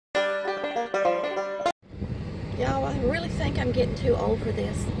Y'all, I really think I'm getting too old for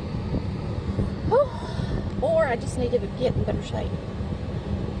this. Whew. Or I just need to get in better shape.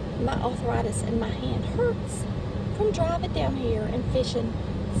 My arthritis in my hand hurts from driving down here and fishing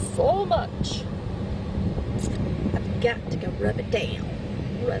so much. I've got to go rub it down.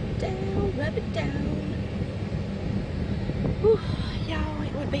 Rub it down, rub it down. Whew. Y'all,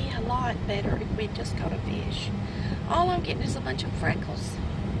 it would be a lot better if we'd just caught a fish. All I'm getting is a bunch of freckles.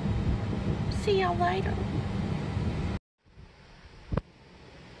 See y'all later.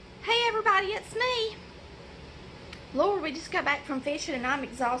 Hey everybody, it's me. Lord, we just got back from fishing and I'm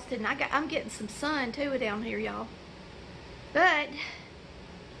exhausted, and I'm getting some sun too down here, y'all. But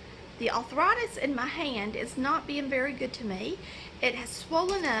the arthritis in my hand is not being very good to me. It has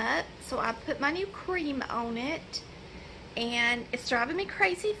swollen up, so I put my new cream on it, and it's driving me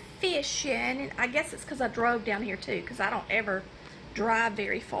crazy fishing. And I guess it's because I drove down here too, because I don't ever drive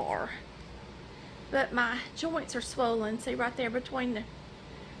very far. But my joints are swollen. See right there between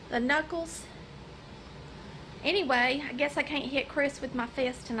the knuckles. Anyway, I guess I can't hit Chris with my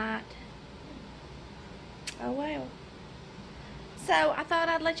fist tonight. Oh well. So I thought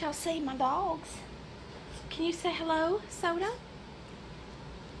I'd let y'all see my dogs. Can you say hello, Soda?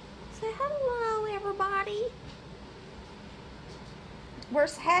 Say hello, everybody.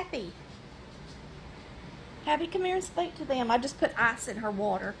 Where's Happy? Happy, come here and speak to them. I just put ice in her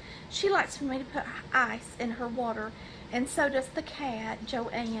water. She likes for me to put ice in her water, and so does the cat,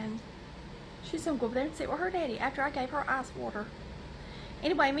 Joanne. She's gonna go over there and sit with her daddy after I gave her ice water.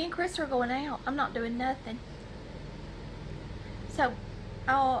 Anyway, me and Chris are going out. I'm not doing nothing. So,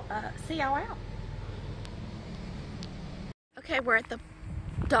 I'll see y'all out. Okay, we're at the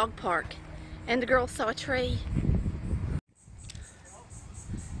dog park, and the girls saw a tree.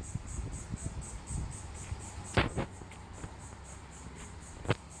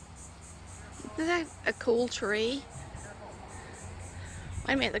 Isn't that a cool tree?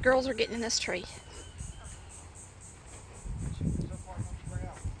 Wait a minute, the girls are getting in this tree.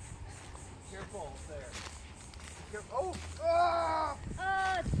 Careful there. Oh! Oh!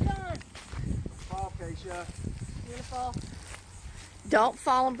 Oh, it's done. Fall, Keisha. Beautiful. Don't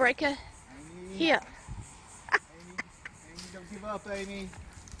fall and break a hip. Amy, don't give up, Amy.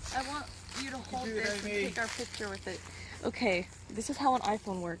 I want you to hold do it, this and Amy. take our picture with it. Okay, this is how an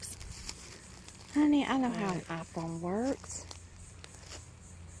iPhone works. Honey, I know how an iPhone works.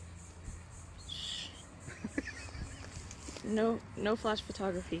 No flash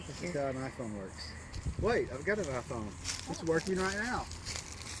photography This here. is how an iPhone works. Wait, I've got an iPhone. It's working right now.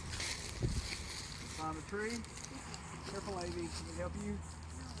 Found a tree. Careful, Amy. Can we help you?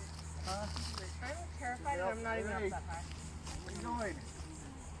 Huh? I'm terrified and I'm not even up that high. What are you doing?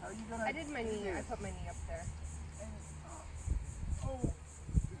 How are you gonna? I did my knee. I put my knee up there. Oh.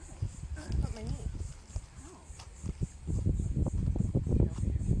 I put my knee.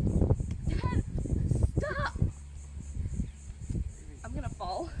 Dad, stop! I'm gonna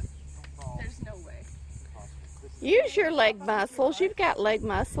fall. Don't fall. There's no way. Use your leg muscles. You've got leg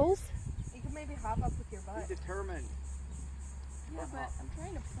muscles. You can maybe hop up with your butt. Be determined. Yeah, but I'm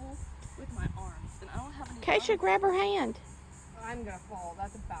trying to pull with my arms, and I don't have any Keisha, arms. grab her hand. I'm gonna fall.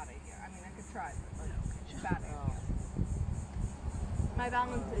 That's a bad idea. I mean, I could try, but it's a bad idea. My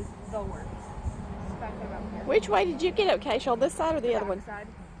balance is the worst. Especially up here. Which way did you get up, Keisha? This side or the other one?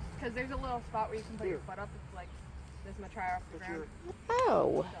 Because there's a little spot where you can put your foot up. It's like this much higher off the Put ground. your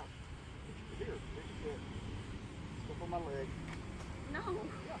Oh. here. Take your foot. Step on my leg. No,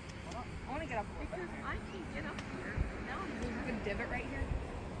 I want to get up a little because bit. I can't get up here. Now I'm There's a good divot right here.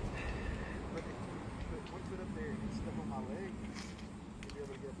 Put one foot up there and step on my leg. You'll be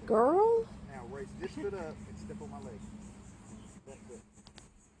able to get up there. Girl. Now raise this foot up and step on my leg. That foot.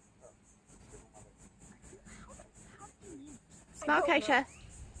 Up. Step on my leg. Smile, Keisha.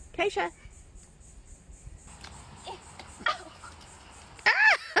 Keisha.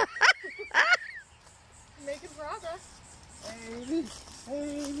 Making progress. Amy.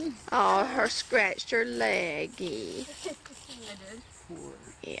 Amy. Oh, her scratched her leggy. I did. Poor.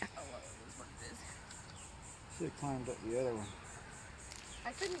 Yeah. Oh, well, it is what it is. Should have climbed up the other one.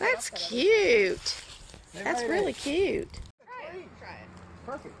 I couldn't get That's up that cute. Hey, That's lady. really cute. Try it. Try it.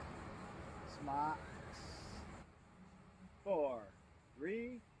 Perfect. Smile. 4,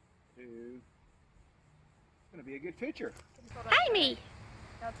 3, 2. It's gonna be a good picture. Hold on. Amy.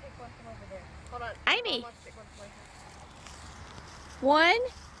 Now take one from over there. Hold on. Amy. Let's take one from over here. 1,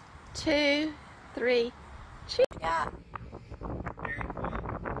 2, 3. Cheers. Yeah.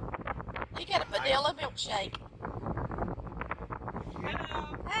 You got a vanilla milkshake.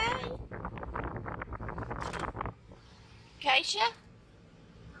 Hello. Hey. Keisha?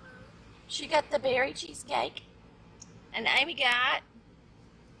 She got the berry cheesecake. And Amy got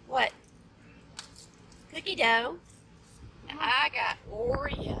what? Cookie dough. And I got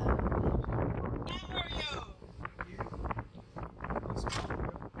Oreo.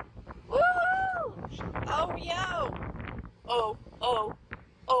 Woo! Oreo. Oreo.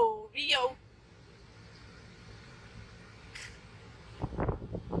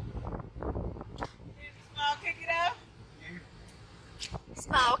 Small cookie dough?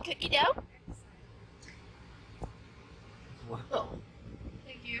 Small cookie dough. Well,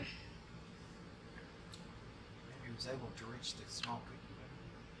 Thank you. he was able to reach the small cookie dough.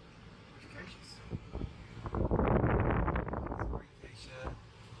 Sorry, Keisha.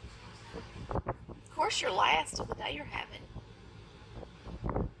 Of course, you're last of the day you're having.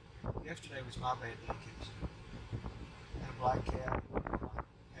 Yesterday was my bad day, Keisha. Had a black cat,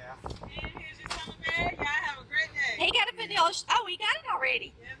 half. And here's your summer bag. Y'all have a great day. He got a vanilla. Oh, he got it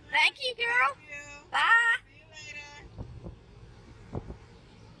already. Yes, ma'am. Thank you, girl. Thank you. Bye. See you later.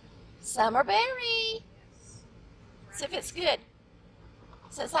 Summer berry. See if it's good.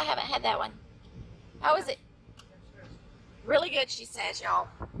 Since I haven't had that one. How is it? Really good, she says, y'all.